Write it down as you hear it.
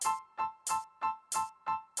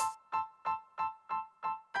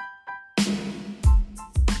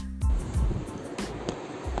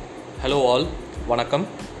Hello all, வணக்கம்.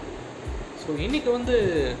 So இன்றைக்கி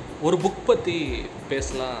ஒரு புக் பற்றி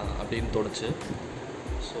பேசலாம் அப்படின்னு தோணுச்சு.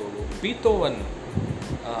 ஸோ பீத்தோவன்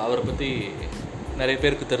அவரை பற்றி நிறைய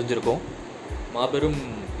பேருக்கு தெரிஞ்சிருக்கும். மாபெரும்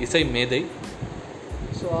இசை மேதை.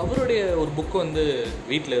 ஸோ அவருடைய ஒரு புக்கு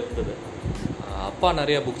வீட்டில் இருந்தது. அப்பா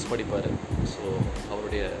நிறையா புக்ஸ் படிப்பார். ஸோ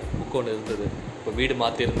அவருடைய புக்கு ஒன்று இருந்தது. இப்போ வீடு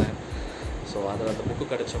மாற்றிருந்தேன். ஸோ அதில் அந்த புக்கு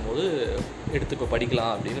கிடச்ச போது எடுத்து இப்போ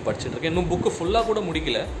படிக்கலாம் அப்படின்னு படிச்சுட்ருக்கேன். இன்னும் புக்கு ஃபுல்லாக கூட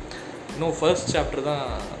முடிக்கல. இன்னும் ஃபர்ஸ்ட் சாப்டர் தான்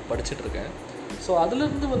படிச்சுட்ருக்கேன். ஸோ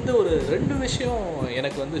அதுலேருந்து ஒரு 2 விஷயம்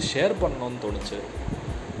எனக்கு ஷேர் பண்ணணும்னு தோணுச்சு.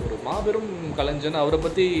 ஒரு மாபெரும் கலைஞன். அவரை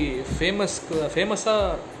பற்றி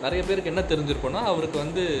ஃபேமஸாக நிறைய பேருக்கு என்ன தெரிஞ்சிருக்குன்னா,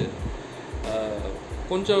 அவருக்கு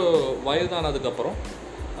கொஞ்சம் வயதானதுக்கப்புறம்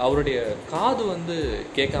அவருடைய காது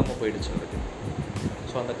கேட்காம போயிடுச்சு அவருக்கு.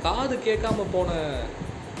 ஸோ அந்த காது கேட்காம போன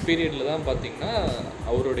பீரியடில் தான் பார்த்திங்கன்னா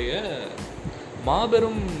அவருடைய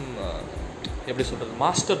மாபெரும் எப்படி சொல்கிறது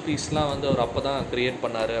மாஸ்டர் பீஸ்லாம் அவர் அப்போ தான் க்ரியேட்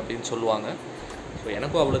பண்ணார் அப்படின்னு சொல்லுவாங்க. ஸோ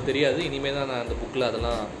எனக்கும் அவ்வளோ தெரியாது. இனிமேல் தான் நான் அந்த புக்கில்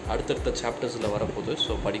அதெல்லாம் அடுத்தடுத்த சாப்டர்ஸில் வரப்போகுது.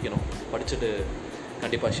 ஸோ படிக்கணும். படிச்சுட்டு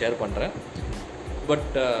கண்டிப்பாக ஷேர் பண்ணுறேன்.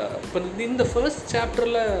 பட் இப்போ இந்த ஃபர்ஸ்ட்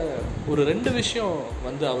சாப்டரில் ஒரு 2 விஷயம்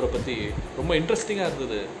அவரை பற்றி ரொம்ப இன்ட்ரெஸ்டிங்காக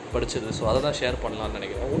இருந்தது படித்தது. ஸோ அதை தான் ஷேர் பண்ணலான்னு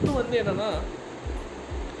நினைக்கிறேன். ஒன்று என்னென்னா,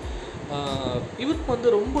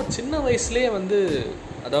 இவருக்கு ரொம்ப சின்ன வயசுலேயே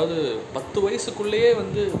அதாவது 10 வயசுக்குள்ளேயே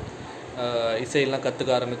இசையெல்லாம்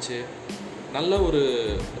கற்றுக்க ஆரம்பித்து நல்ல ஒரு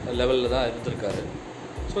லெவலில் தான் இருந்திருக்காரு.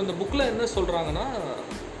 ஸோ இந்த புக்கில் என்ன சொல்கிறாங்கன்னா,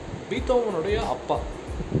 பீத்தோவனுடைய அப்பா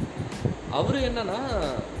அவர் என்னென்னா,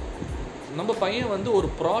 நம்ம பையன் ஒரு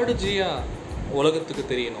ப்ராடிஜியாக உலகத்துக்கு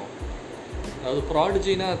தெரியணும். அதாவது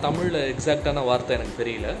ப்ராடிஜினா தமிழில் எக்ஸாக்டான வார்த்தை எனக்கு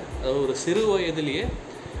தெரியல. அதாவது ஒரு சிறு வயதிலேயே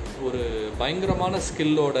ஒரு பயங்கரமான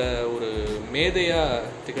ஸ்கில்லோட ஒரு மேதையாக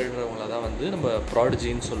திகழ்கிறவங்கள தான் நம்ம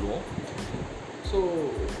ப்ராடிஜின்னு சொல்லுவோம். ஸோ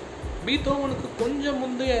பீத்தோவனுக்கு கொஞ்சம்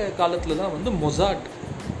முந்தைய காலத்தில் தான் மொசார்ட்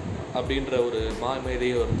அப்படின்ற ஒரு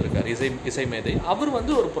மேதையோ இருந்திருக்கார். இசை மேதை. அவர்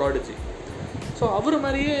ஒரு ப்ராடிஜி. ஸோ அவர்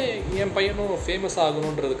மாதிரியே என் பையனும் ஃபேமஸ்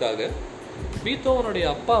ஆகணுன்றதுக்காக பீத்தோவனுடைய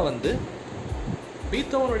அப்பா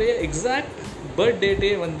பீத்தோவனுடைய எக்ஸாக்ட் பர்த்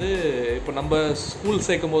டேட்டே இப்போ நம்ம ஸ்கூல்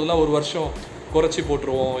சேர்க்கும் போதெல்லாம் ஒரு வருஷம் குறைச்சி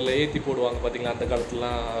போட்டுருவோம், இல்லை ஏற்றி போடுவாங்க பார்த்திங்களா அந்த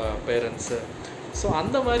காலத்துலலாம் பேரண்ட்ஸு. ஸோ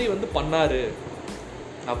அந்த மாதிரி பண்ணார்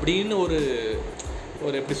அப்படின்னு ஒரு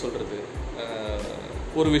எப்படி சொல்கிறது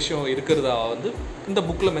ஒரு விஷயம் இருக்கிறதா இந்த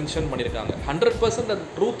புக்கில் மென்ஷன் பண்ணியிருக்காங்க. 100% அது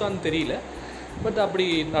ட்ரூத்தான்னு தெரியல. பட்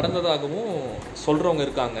அப்படி நடந்ததாகவும் சொல்கிறவங்க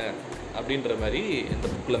இருக்காங்க அப்படின்ற மாதிரி இந்த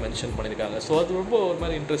புக்கில் மென்ஷன் பண்ணியிருக்காங்க. ஸோ அது ரொம்ப ஒரு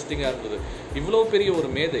மாதிரி இன்ட்ரெஸ்டிங்காக இருந்தது. இவ்வளோ பெரிய ஒரு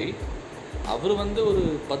மேதை அவர் ஒரு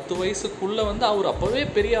 10 வயசுக்குள்ளே அவர் அப்போவே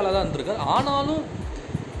பெரிய ஆளாக தான் இருந்திருக்கார். ஆனாலும்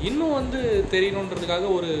இன்னும்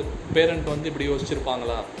தெரியணுன்றதுக்காக ஒரு பேரண்ட் இப்படி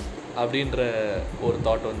யோசிச்சிருப்பாங்களா அப்படின்ற ஒரு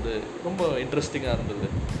தாட் ரொம்ப இன்ட்ரெஸ்டிங்காக இருந்தது.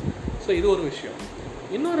 ஸோ இது ஒரு விஷயம்.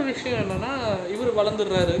 இன்னொரு விஷயம் என்னென்னா, இவர்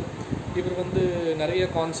வளர்ந்துடுறாரு. இவர் நிறைய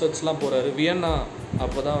கான்சர்ட்ஸ்லாம் போகிறாரு. வியன்னா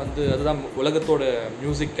அப்போ தான் அதுதான் உலகத்தோட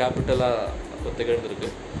மியூசிக் கேபிட்டலாக திகழ்ந்திருக்கு.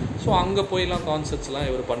 ஸோ அங்கே போயெல்லாம் கான்சர்ட்ஸ்லாம்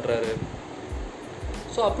இவர் பண்ணுறாரு.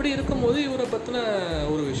 ஸோ அப்படி இருக்கும்போது இவரை பற்றின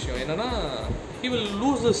ஒரு விஷயம் என்னென்னா, he will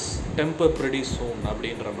lose his temper pretty soon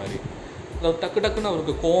அப்படின்ற மாதிரி. அதாவது டக்குன்னு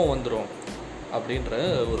அவருக்கு கோவம் வந்துடும் அப்படின்ற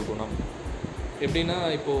ஒரு குணம். எப்படின்னா,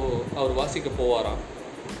 இப்போது அவர் வாசிக்க போவாராம்.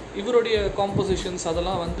 இவருடைய காம்போசிஷன்ஸ்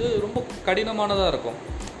அதெல்லாம் ரொம்ப கடினமானதாக இருக்கும்.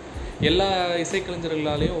 எல்லா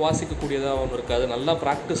இசைக்கலைஞர்களாலேயும் வாசிக்கக்கூடியதாக ஒன்று இருக்காது. நல்லா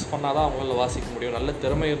ப்ராக்டிஸ் பண்ணால் தான் அவங்களால வாசிக்க முடியும். நல்ல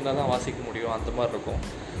திறமை இருந்தால் தான் வாசிக்க முடியும். அந்த மாதிரி இருக்கும்.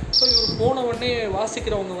 ஸோ இவர் போன உடனே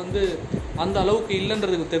வாசிக்கிறவங்க அந்த அளவுக்கு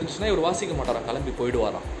இல்லைன்றதுக்கு தெரிஞ்சுன்னா இவர் வாசிக்க மாட்டாராம், கிளம்பி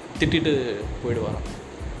போயிடுவாராம், திட்டிட்டு போயிடுவாராம்.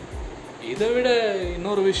 இதை விட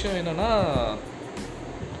இன்னொரு விஷயம் என்னென்னா,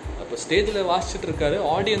 இப்போ ஸ்டேஜில் வாசிச்சுட்டு இருக்காரு,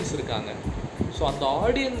 ஆடியன்ஸ் இருக்காங்க. ஸோ அந்த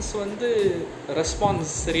ஆடியன்ஸ்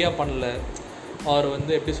ரெஸ்பான்ஸ் சரியாக பண்ணல, அவர்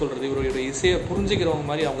எப்படி சொல்கிறது, இவருடைய இசையை புரிஞ்சுக்கிறவங்க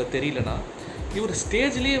மாதிரி அவங்க தெரியலனா இவர்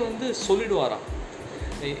ஸ்டேஜ்லேயே சொல்லிடுவாராம்.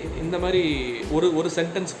 இந்த மாதிரி ஒரு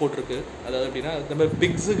சென்டென்ஸ் போட்டிருக்கு. அதாவது எப்படின்னா, இந்த மாதிரி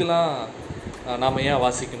பிக்ஸுக்கெலாம் நாம் ஏன்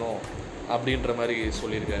வாசிக்கணும் அப்படின்ற மாதிரி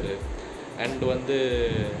சொல்லியிருக்காரு. அண்ட்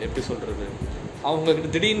எப்படி சொல்கிறது,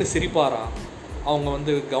 அவங்கக்கிட்ட திடீர்னு சிரிப்பாராம்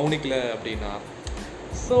அவங்க கவனிக்கல அப்படின்னா.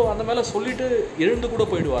 ஸோ அந்த மேலே சொல்லிவிட்டு எழுந்து கூட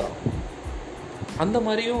போயிடுவாராம். அந்த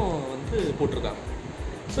மாதிரியும் போட்டிருக்காங்க.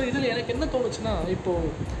 ஸோ இதில் எனக்கு என்ன தோணுச்சுன்னா,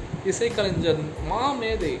 இப்போது இசைக்கலைஞர்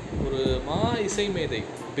மேதை, ஒரு இசை மேதை,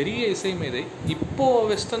 பெரிய இசை மேதை, இப்போது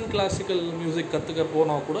வெஸ்டர்ன் கிளாசிக்கல் மியூசிக் கற்றுக்க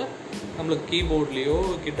போனால் கூட நம்மளுக்கு கீபோர்ட்லேயோ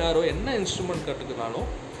கிட்டாரோ என்ன இன்ஸ்ட்ருமெண்ட் கற்றுக்கினாலும்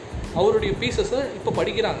அவருடைய பீசஸை இப்போ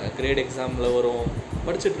படிக்கிறாங்க. கிரேட் எக்ஸாமில் வரும்,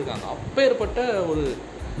 படிச்சுட்ருக்காங்க. அப்பேற்பட்ட ஒரு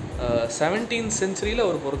 17th century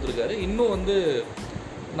அவர் பிறந்திருக்காரு. இன்னும்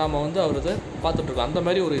நாம் அவரை பார்த்துட்ருக்கோம். அந்த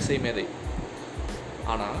மாதிரி ஒரு இசை மேதை.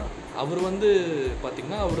 ஆனால் அவர்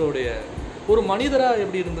பார்த்திங்கன்னா அவருடைய ஒரு மனிதராக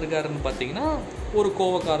எப்படி இருந்திருக்காருன்னு பார்த்தீங்கன்னா ஒரு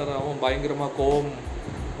கோவக்காரராகவும் பயங்கரமாக கோபம்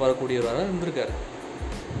வரக்கூடியவராக இருந்திருக்காரு.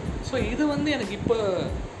 ஸோ இது வந்து எனக்கு இப்போ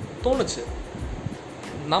தோணுச்சு,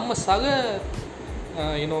 நம்ம சக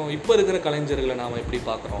இப்போ இருக்கிற கலைஞர்களை நாம் எப்படி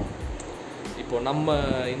பார்க்குறோம். இப்போது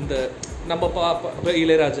நம்ம இப்போ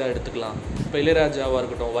இளையராஜா எடுத்துக்கலாம். இப்போ இளையராஜாவாக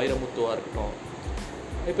இருக்கட்டும், வைரமுத்துவாக இருக்கட்டும்.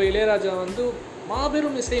 இப்போ இளையராஜா வந்து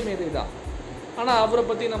மாபெரும் இசை மேதை தான். ஆனால் அவரை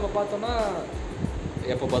பற்றி நம்ம பார்த்தோன்னா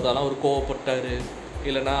எப்போ பார்த்தாலும் அவர் கோவப்பட்டார்,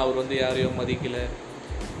 இல்லைன்னா அவர் வந்து யாரையும் மதிக்கலை,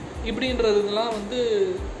 இப்படின்றதுலாம் வந்து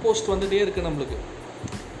போஸ்ட் வந்துகிட்டே இருக்குது நம்மளுக்கு.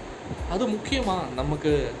 அது முக்கியமா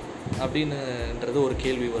நமக்கு அப்படின்னுன்றது ஒரு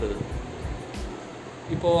கேள்வி வருது.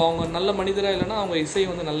 இப்போது அவங்க நல்ல மனிதராக இல்லைன்னா அவங்க இசை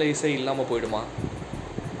வந்து நல்ல இசை இல்லாமல் போயிடுமா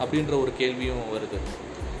அப்படின்ற ஒரு கேள்வியும் வருது.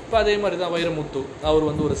 இப்போ அதே மாதிரி தான் வைரமுத்து, அவர்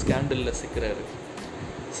வந்து ஒரு ஸ்கேண்டலில் சிக்கிறாரு.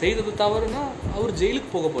 செய்தது தவறுனா அவர் ஜெயிலுக்கு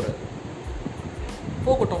போக போகிறார்,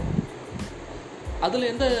 போகட்டும், அதில்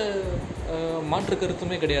எந்த மாற்று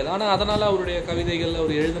கருத்துமே கிடையாது. ஆனால் அதனால் அவருடைய கவிதைகள்,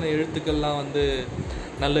 அவர் எழுதின எழுத்துக்கள்லாம் வந்து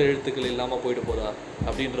நல்ல எழுத்துக்கள் இல்லாமல் போயிட்டு போதா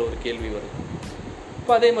அப்படின்ற ஒரு கேள்வி வருது.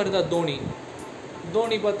 இப்போ அதே மாதிரி தான்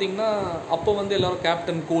தோனி பார்த்திங்கன்னா அப்போ வந்து எல்லோரும்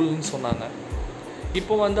கேப்டன் கூல்னு சொன்னாங்க.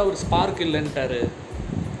 இப்போ வந்து அவர் ஸ்பார்க் இல்லைன்ட்டார்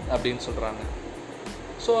அப்படின்னு சொல்கிறாங்க.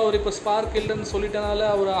 ஸோ அவர் இப்போ ஸ்பார்க் இல்லைன்னு சொல்லிட்டனால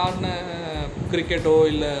அவர் ஆடின கிரிக்கெட்டோ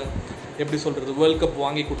இல்லை எப்படி சொல்கிறது வேர்ல்ட் கப்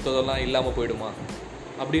வாங்கி கொடுத்ததெல்லாம் இல்லாமல் போயிடுமா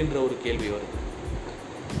அப்படின்ற ஒரு கேள்வி வருது.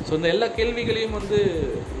 ஸோ இந்த எல்லா கேள்விகளையும் வந்து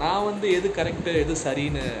நான் வந்து எது கரெக்டு எது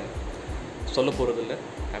சரின்னு சொல்ல போகிறதில்ல.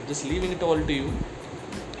 I'm just leaving it all to you.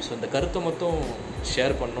 So இந்த கருத்தை மட்டும்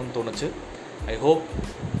ஷேர் பண்ணணும்னு தோணுச்சு. ஐ ஹோப்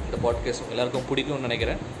இந்த பாட்காஸ்ட் உங்கள் எல்லாருக்கும் பிடிக்கும்னு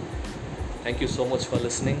நினைக்கிறேன். Thank you so much for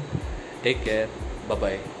listening. Take care.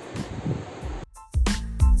 Bye bye.